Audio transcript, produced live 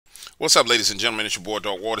What's up, ladies and gentlemen? It's your boy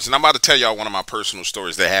Dark Waters, and I'm about to tell y'all one of my personal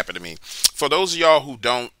stories that happened to me. For those of y'all who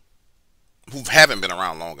haven't been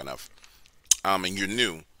around long enough, and you're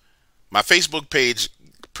new, my Facebook page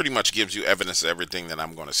pretty much gives you evidence of everything that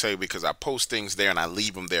I'm going to say because I post things there and I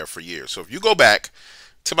leave them there for years. So if you go back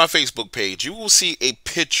to my Facebook page, you will see a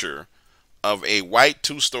picture of a white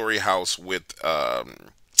two-story house with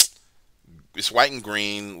it's white and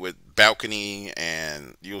green with balcony,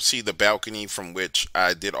 and you'll see the balcony from which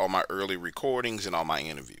I did all my early recordings and all my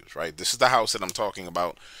interviews, right? This is the house that I'm talking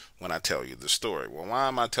about when I tell you the story. Well, why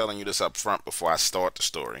am I telling you this up front before I start the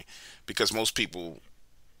story? Because most people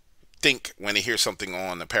think when they hear something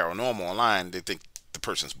on the paranormal online, they think the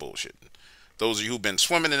person's bullshitting. Those of you who've been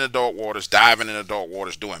swimming in the dark waters, diving in the dark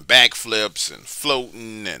waters, doing backflips and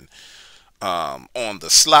floating and on the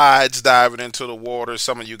slides, diving into the water.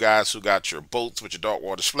 Some of you guys who got your boats with your dark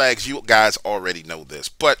waters flags, you guys already know this.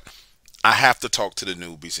 But I have to talk to the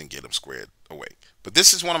newbies and get them squared away. But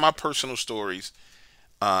this is one of my personal stories,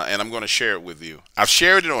 and I'm going to share it with you. I've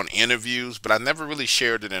shared it on interviews, but I never really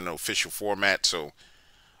shared it in an official format. So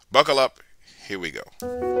buckle up. Here we go.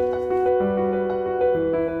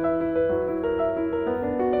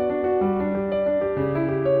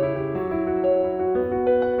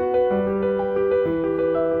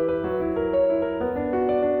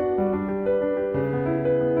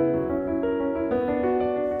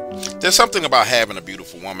 There's something about having a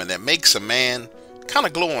beautiful woman that makes a man kind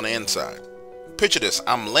of glow on the inside. Picture this.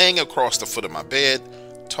 I'm laying across the foot of my bed,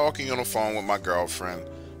 talking on the phone with my girlfriend,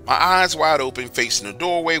 my eyes wide open facing the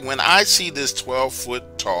doorway when I see this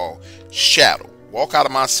 12-foot tall shadow walk out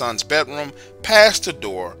of my son's bedroom, past the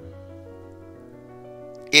door.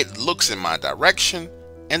 It looks in my direction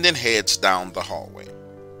and then heads down the hallway.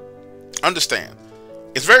 Understand,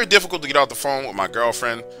 it's very difficult to get off the phone with my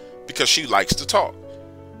girlfriend because she likes to talk.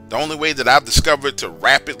 The only way that I've discovered to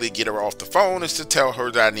rapidly get her off the phone is to tell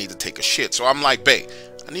her that I need to take a shit. So I'm like, babe,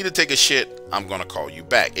 I need to take a shit. I'm going to call you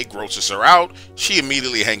back. It grosses her out. She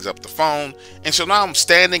immediately hangs up the phone. And so now I'm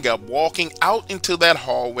standing up, walking out into that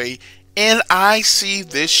hallway, and I see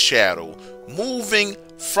this shadow moving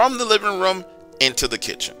from the living room into the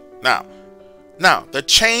kitchen. Now, the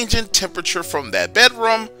change in temperature from that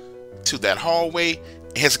bedroom to that hallway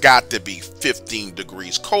has got to be 15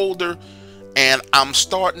 degrees colder. And I'm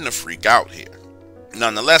starting to freak out here.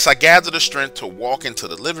 Nonetheless, I gather the strength to walk into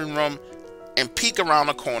the living room and peek around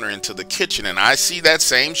the corner into the kitchen, and I see that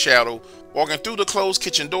same shadow walking through the closed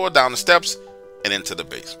kitchen door, down the steps, and into the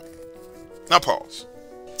basement. Now pause.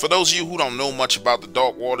 For those of you who don't know much about the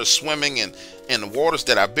dark waters, swimming and the waters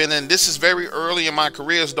that I've been in, this is very early in my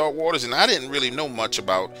career as dark waters, and I didn't really know much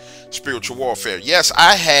about spiritual warfare. Yes,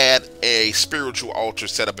 I had a spiritual altar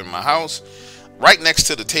set up in my house, right next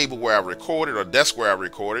to the table where I recorded, or desk where I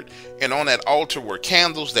recorded, and on that altar were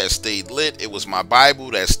candles that stayed lit. It was my Bible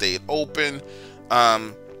that stayed open,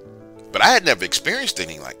 but I had never experienced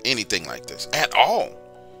anything like this at all.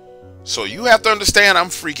 So you have to understand, I'm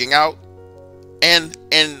freaking out, and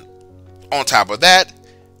on top of that,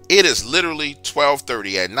 it is literally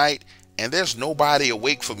 12:30 at night, and there's nobody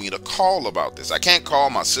awake for me to call about this. I can't call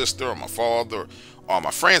my sister or my father or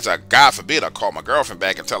my friends. God forbid I call my girlfriend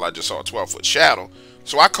back and tell her I just saw a 12-foot shadow.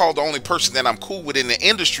 So I called the only person that I'm cool with in the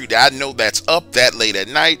industry that I know that's up that late at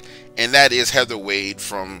night, and that is Heather Wade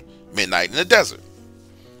from Midnight in the Desert.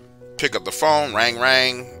 Pick up the phone, rang,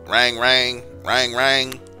 rang, rang, rang, rang,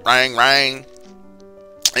 rang, rang, rang,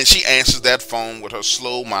 and she answers that phone with her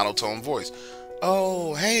slow monotone voice.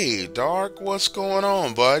 Oh, hey, Dark, what's going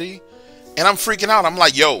on, buddy? And I'm freaking out. I'm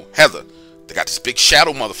like, yo, Heather, they got this big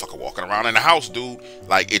shadow motherfucker walking around in the house, dude.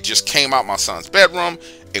 Like, it just came out my son's bedroom.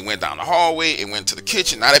 It went down the hallway. It went to the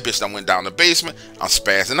kitchen. Now that bitch done went down the basement. I'm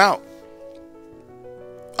spazzing out.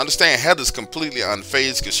 Understand, Heather's completely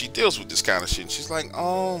unfazed because she deals with this kind of shit. She's like,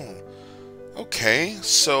 oh, okay,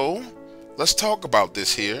 so let's talk about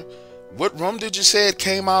this here. What room did you say it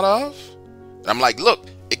came out of? And I'm like, look,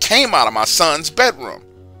 it came out of my son's bedroom.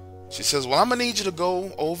 She says, well, I'm going to need you to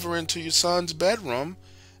go over into your son's bedroom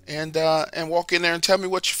and walk in there and tell me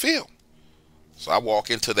what you feel. So I walk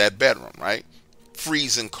into that bedroom, right?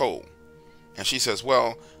 Freezing cold. And she says,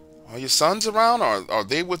 well, are your sons around? Are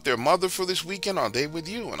they with their mother for this weekend? Or are they with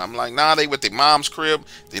you? And I'm like, nah, they with their mom's crib.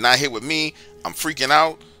 They're not here with me. I'm freaking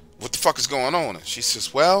out. What the fuck is going on? And she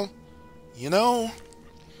says, well, you know,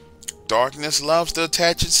 darkness loves to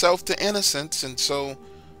attach itself to innocence. And so,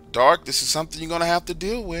 Dark, this is something you're going to have to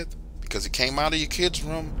deal with because it came out of your kid's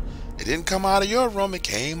room. It didn't come out of your room. It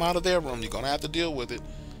came out of their room. You're going to have to deal with it.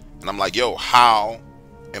 And I'm like, yo, how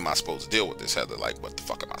am I supposed to deal with this, Heather? Like, what the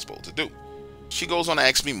fuck am I supposed to do? she goes on to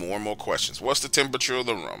ask me more and more questions. What's the temperature of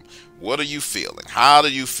the room? What are you feeling? How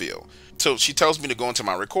do you feel? So she tells me to go into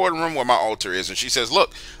my recording room where my altar is, and she says,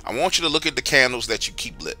 look, I want you to look at the candles that you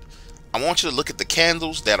keep lit. I want you to look at the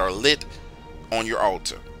candles that are lit on your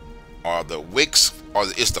altar. Are the wicks, or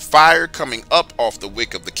is the fire coming up off the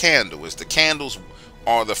wick of the candle? Is the candles,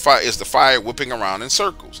 or the fire, is the fire whipping around in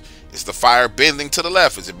circles? Is the fire bending to the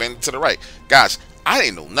left? Is it bending to the right? Guys, I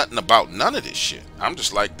didn't know nothing about none of this shit. I'm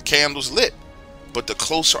just like, the candle's lit. But the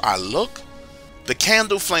closer I look, the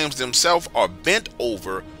candle flames themselves are bent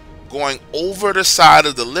over, going over the side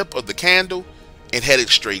of the lip of the candle and headed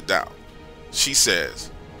straight down. She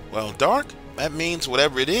says, well, Dark, that means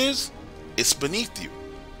whatever it is, it's beneath you.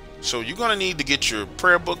 So you're going to need to get your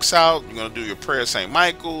prayer books out. You're going to do your prayer St.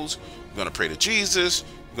 Michael's. You're going to pray to Jesus.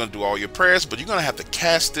 You're going to do all your prayers, but you're going to have to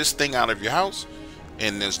cast this thing out of your house.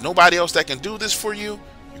 And there's nobody else that can do this for you.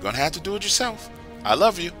 You're going to have to do it yourself. I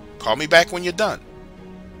love you. Call me back when you're done.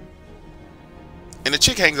 And the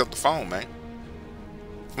chick hangs up the phone, man.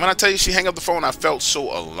 When I tell you she hung up the phone, I felt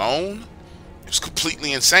so alone. It was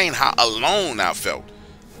completely insane how alone I felt.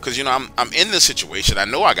 Because, you know, I'm in this situation. I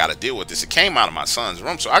know I got to deal with this. It came out of my son's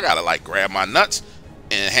room, so I got to, like, grab my nuts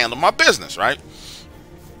and handle my business, right?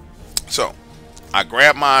 So I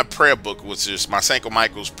grabbed my prayer book, which is my St.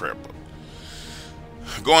 Michael's prayer book.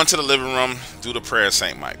 Go into the living room, do the prayer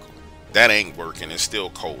St. Michael. That ain't working. It's still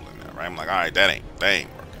cold in there, right? I'm like, all right, that ain't working.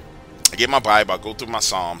 I get my Bible, I go through my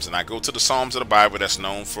Psalms, and I go to the Psalms of the Bible that's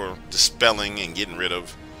known for dispelling and getting rid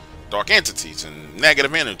of dark entities and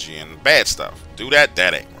negative energy and bad stuff. Do that,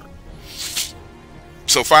 that ain't work.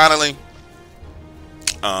 So finally,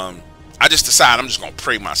 I just decide I'm just going to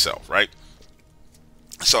pray myself, right?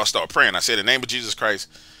 So I start praying. I say, in the name of Jesus Christ,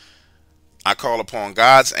 I call upon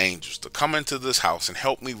God's angels to come into this house and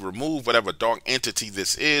help me remove whatever dark entity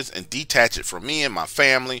this is and detach it from me and my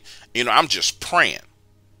family. You know, I'm just praying.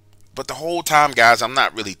 But the whole time, guys, I'm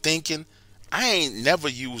not really thinking. I ain't never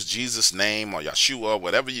used Jesus' name or Yeshua,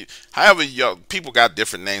 whatever you, however your people got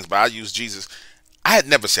different names, but I use Jesus. I had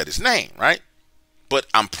never said his name, right? But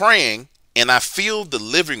I'm praying and I feel the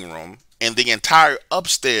living room and the entire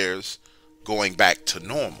upstairs going back to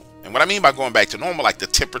normal. And what I mean by going back to normal, like the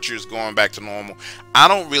temperature is going back to normal. I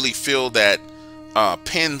don't really feel that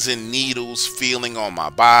pins and needles feeling on my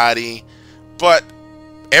body, but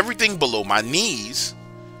everything below my knees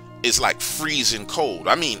is like freezing cold.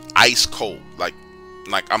 I mean ice cold. Like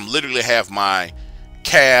I'm literally have my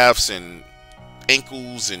calves and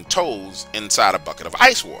ankles and toes inside a bucket of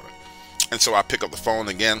ice water. And so I pick up the phone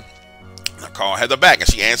again. I call Heather back and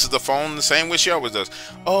she answers the phone the same way she always does.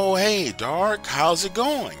 Oh, hey, Dark, how's it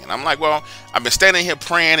going? And I'm like, well, I've been standing here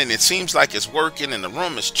praying and it seems like it's working and the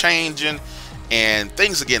room is changing and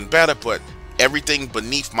things are getting better, but everything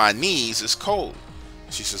beneath my knees is cold.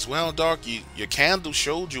 She says, well, Dark, your candle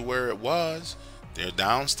showed you where it was. They're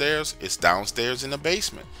downstairs. It's downstairs in the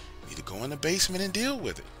basement. You need to go in the basement and deal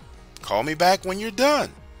with it. Call me back when you're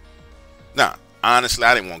done. Now, honestly,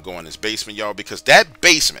 I didn't want to go in this basement, y'all, because that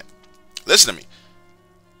basement, listen to me,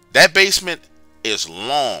 that basement is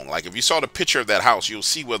long. Like, if you saw the picture of that house, you'll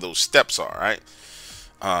see where those steps are,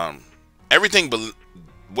 right? Everything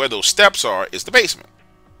where those steps are is the basement.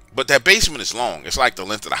 But that basement is long. It's like the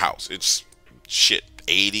length of the house. It's, shit,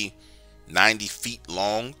 80, 90 feet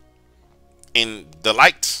long. And the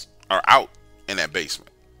lights are out in that basement.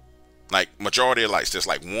 Like, majority of lights, there's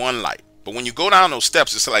like one light. But when you go down those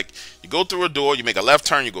steps, it's like you go through a door, you make a left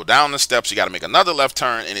turn, you go down the steps, you got to make another left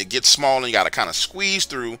turn, and it gets small, and you got to kind of squeeze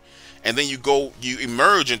through, and then you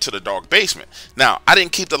emerge into the dark basement. Now, I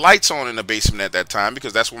didn't keep the lights on in the basement at that time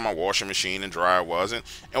because that's where my washing machine and dryer was. And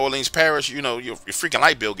in Orleans Parish, you know, your freaking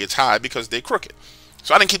light bill gets high because they're crooked.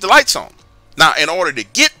 So I didn't keep the lights on. Now, in order to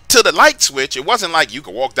get to the light switch, it wasn't like you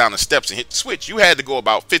could walk down the steps and hit the switch. You had to go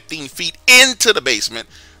about 15 feet into the basement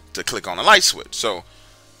to click on the light switch. So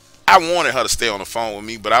I wanted her to stay on the phone with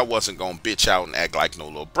me, but I wasn't going to bitch out and act like no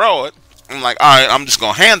little broad. I'm like, all right, I'm just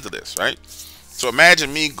going to handle this, right? So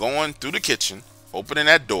imagine me going through the kitchen, opening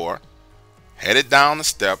that door, headed down the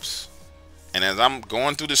steps, and as I'm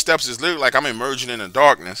going through the steps, it's literally like I'm emerging in the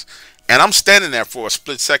darkness, and I'm standing there for a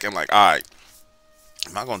split second like, all right,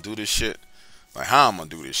 am I going to do this shit? Like, how am I going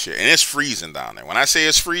to do this shit? And it's freezing down there. When I say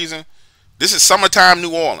it's freezing, this is summertime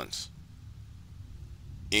New Orleans.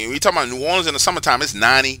 And we talking about New Orleans in the summertime, it's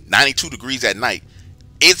 90, 92 degrees at night.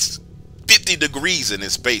 It's 50 degrees in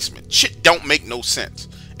this basement. Shit don't make no sense.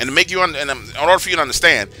 And to make you in order for you to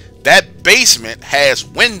understand, that basement has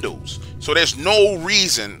windows. So there's no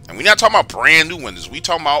reason, and we're not talking about brand new windows. We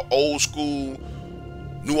talking about old school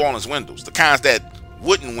New Orleans windows. The kinds that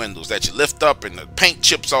wooden windows that you lift up and the paint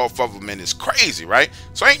chips off of them, and it's crazy, right?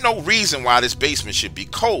 So ain't no reason why this basement should be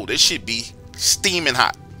cold. It should be steaming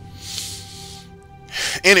hot.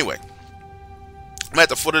 Anyway, I'm at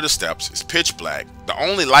the foot of the steps. It's pitch black. The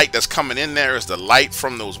only light that's coming in there is the light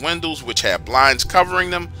from those windows, which have blinds covering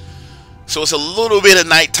them. So it's a little bit of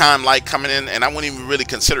nighttime light coming in, and I wouldn't even really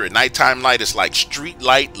consider it nighttime light. It's like street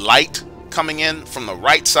light coming in from the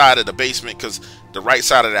right side of the basement, because the right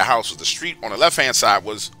side of the house was the street. On the left-hand side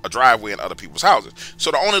was a driveway and other people's houses.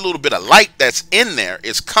 So the only little bit of light that's in there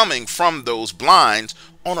is coming from those blinds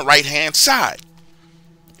on the right-hand side.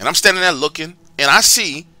 And I'm standing there looking, and I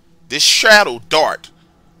see this shadow dart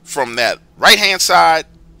from that right-hand side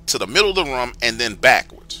to the middle of the room and then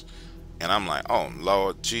backwards. And I'm like, oh,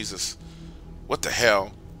 Lord Jesus, what the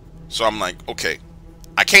hell? So I'm like, okay,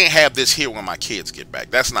 I can't have this here when my kids get back.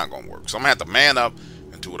 That's not going to work. So I'm going to have to man up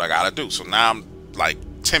and do what I got to do. So now I'm like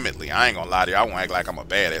timidly, I ain't going to lie to you, I won't act like I'm a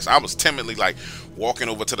badass. I was timidly like walking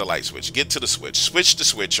over to the light switch, get to the switch the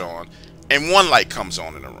switch on, and one light comes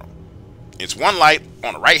on in the room. It's one light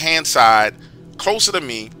on the right-hand side, closer to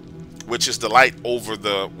me, which is the light over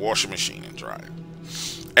the washing machine and dryer.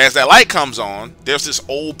 As that light comes on, there's this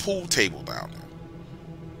old pool table down there.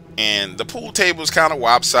 And the pool table is kind of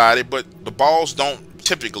lopsided, but the balls don't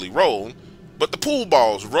typically roll. But the pool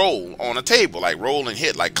balls roll on a table, like roll and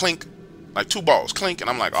hit, like clink, like two balls clink. And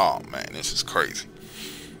I'm like, oh man, this is crazy.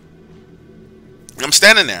 And I'm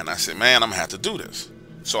standing there and I said, man, I'm gonna have to do this.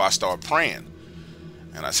 So I start praying.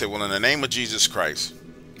 And I said, well, in the name of Jesus Christ,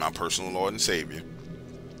 my personal Lord and Savior.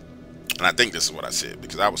 And I think this is what I said,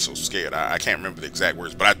 because I was so scared. I can't remember the exact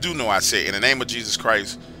words, but I do know I said, in the name of Jesus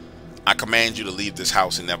Christ, I command you to leave this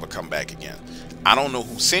house and never come back again. I don't know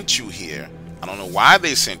who sent you here. I don't know why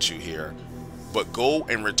they sent you here, but go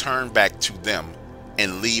and return back to them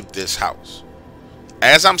and leave this house.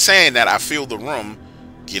 As I'm saying that, I feel the room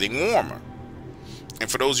getting warmer.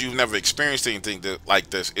 And for those of you who've never experienced anything like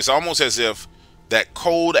this, it's almost as if that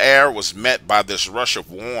cold air was met by this rush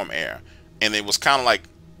of warm air. And it was kind of like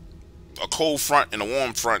a cold front and a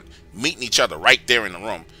warm front meeting each other right there in the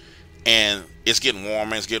room. And it's getting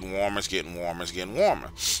warmer, it's getting warmer, it's getting warmer, it's getting warmer.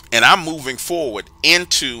 And I'm moving forward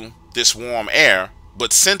into this warm air,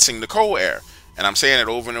 but sensing the cold air. And I'm saying it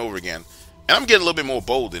over and over again. And I'm getting a little bit more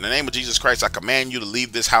bold. In the name of Jesus Christ, I command you to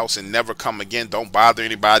leave this house and never come again. Don't bother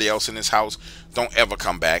anybody else in this house. Don't ever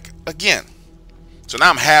come back again. So now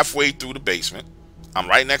I'm halfway through the basement. I'm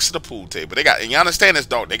right next to the pool table. They got, and you understand this,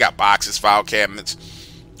 dog, they got boxes, file cabinets,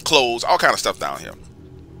 clothes, all kind of stuff down here.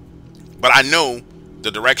 But I know the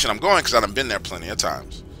direction I'm going because I've been there plenty of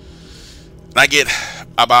times. And I get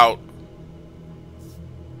about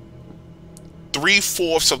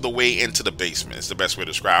 3/4 of the way into the basement. It's the best way to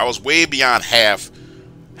describe it. I was way beyond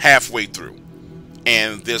halfway through.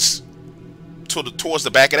 And this, towards the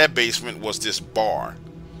back of that basement was this bar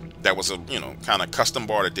that was a, kind of custom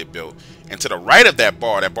bar that they built. And to the right of that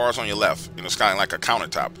bar's on your left. It's kind of like a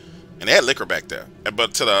countertop. And they had liquor back there.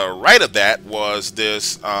 But to the right of that was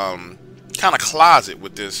this kind of closet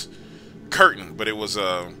with this curtain, but it was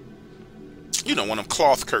one of them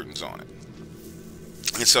cloth curtains on it.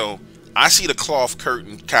 And so I see the cloth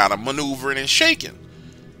curtain kind of maneuvering and shaking,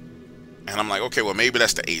 and I'm like, okay, well, maybe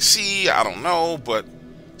that's the AC, I don't know, but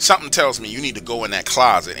something tells me you need to go in that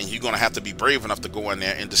closet, and you're gonna have to be brave enough to go in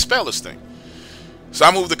there and dispel this thing. So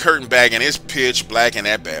I move the curtain back, and it's pitch black in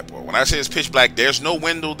that bad boy. When I say it's pitch black, there's no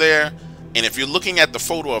window there, and if you're looking at the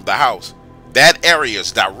photo of the house, that area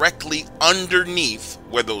is directly underneath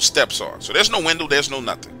where those steps are. So there's no window, there's no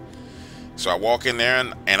nothing. So I walk in there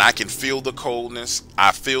and I can feel the coldness.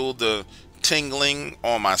 I feel the tingling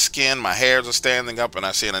on my skin. My hairs are standing up, and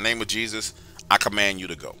I say, in the name of Jesus, I command you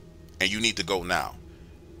to go. And you need to go now.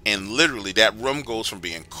 And literally that room goes from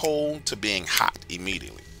being cold to being hot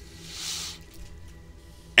immediately.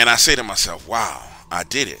 And I say to myself, wow, I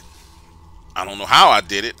did it. I don't know how I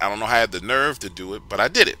did it. I don't know how I had the nerve to do it, but I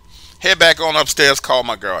did it. Head back on upstairs, call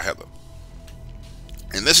my girl Heather.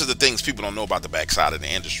 And this is the things people don't know about the backside of the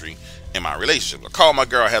industry in my relationship. I call my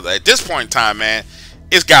girl Heather. At this point in time, man,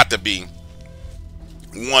 it's got to be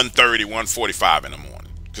 1:30, 1:45 in the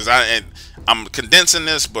morning. Because I'm condensing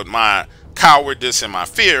this, but my cowardice and my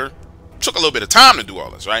fear took a little bit of time to do all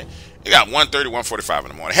this, right? It got 1:30, 1:45 in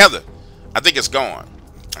the morning. Heather, I think it's gone.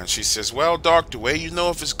 And she says, well, Doc, the way you know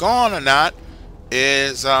if it's gone or not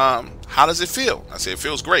is, how does it feel? I said, it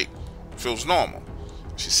feels great. It feels normal.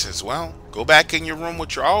 She says, well, go back in your room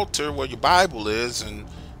with your altar where your Bible is and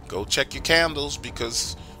go check your candles,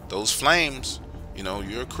 because those flames,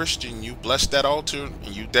 you're a Christian, you blessed that altar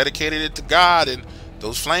and you dedicated it to God, and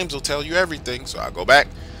those flames will tell you everything. So I go back,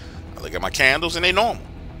 I look at my candles, and they normal.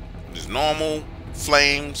 Just normal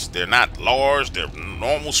flames. They're not large. They're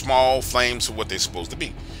normal, small flames for what they're supposed to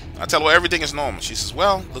be. I tell her everything is normal. She says,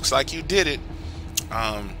 well, looks like you did it.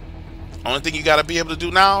 Only thing you got to be able to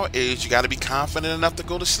do now is you got to be confident enough to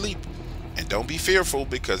go to sleep. And don't be fearful,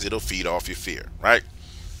 because it'll feed off your fear, right?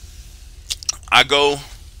 I go,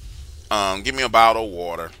 get me a bottle of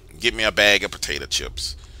water, get me a bag of potato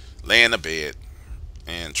chips, lay in the bed,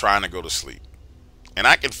 and trying to go to sleep. And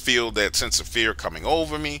I can feel that sense of fear coming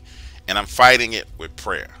over me, and I'm fighting it with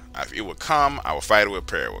prayer. It would come, I would fight it with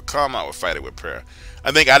prayer. It would come, I would fight it with prayer.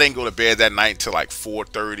 I think I didn't go to bed that night until like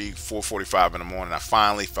 4:30, 4:45 in the morning. I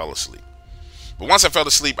finally fell asleep. But once I fell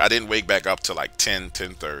asleep, I didn't wake back up till like 10,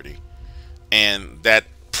 10:30. And that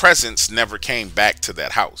presence never came back to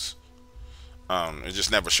that house. It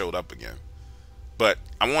just never showed up again. But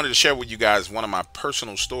I wanted to share with you guys one of my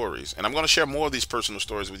personal stories. And I'm going to share more of these personal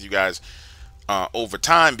stories with you guys over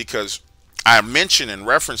time, because I mention and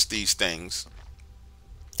reference these things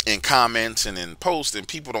in comments and in posts, and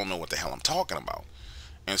people don't know what the hell I'm talking about.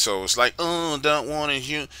 And so it's like, oh, don't want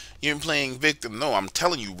to, you're playing victim. No, I'm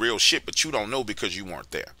telling you real shit, but you don't know because you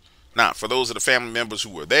weren't there. Now, for those of the family members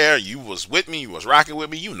who were there, you was with me, you was rocking with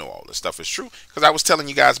me, you know all this stuff is true, because I was telling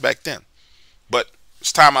you guys back then. But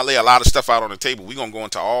it's time I lay a lot of stuff out on the table. We're going to go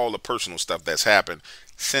into all the personal stuff that's happened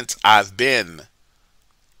since I've been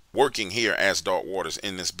working here as Dark Waters,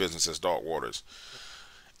 in this business as Dark Waters.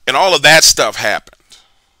 And all of that stuff happened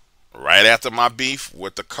right after my beef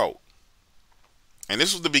with the cult. And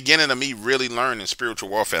this was the beginning of me really learning spiritual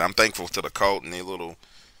warfare. I'm thankful to the cult and their little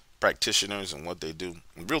practitioners and what they do.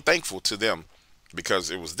 I'm real thankful to them, because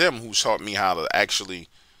it was them who taught me how to actually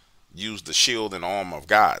use the shield and armor of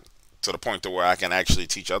God, to the point to where I can actually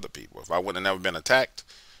teach other people. If I would have never been attacked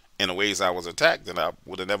in the ways I was attacked, then I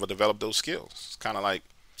would have never developed those skills. It's kind of like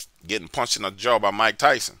getting punched in the jaw by Mike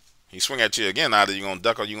Tyson. He swing at you again, either you're going to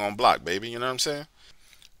duck or you're going to block, baby. You know what I'm saying?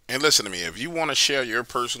 And listen to me, if you want to share your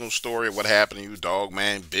personal story of what happened to you, dog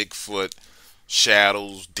man, Bigfoot,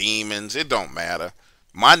 shadows, demons, it don't matter.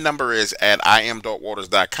 My number is at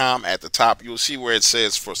iamdarkwaters.com. At the top, you'll see where it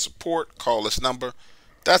says for support, call this number.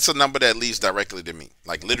 That's a number that leads directly to me.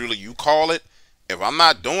 Like literally, you call it. If I'm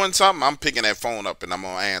not doing something, I'm picking that phone up and I'm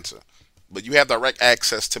going to answer. But you have direct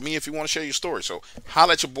access to me if you want to share your story. So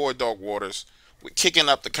holla at your boy, Dark Waters. We're kicking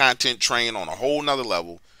up the content train on a whole nother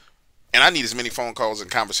level. And I need as many phone calls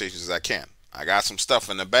and conversations as I can. I got some stuff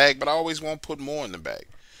in the bag, but I always want to put more in the bag.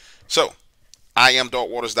 So,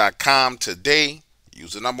 iamdarkwaters.com today.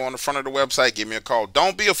 Use the number on the front of the website. Give me a call.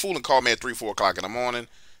 Don't be a fool and call me at 3, 4 o'clock in the morning,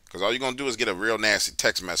 because all you're going to do is get a real nasty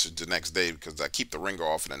text message the next day, because I keep the ringer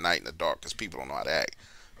off in the night in the dark, because people don't know how to act.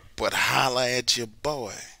 But holla at your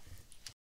boy.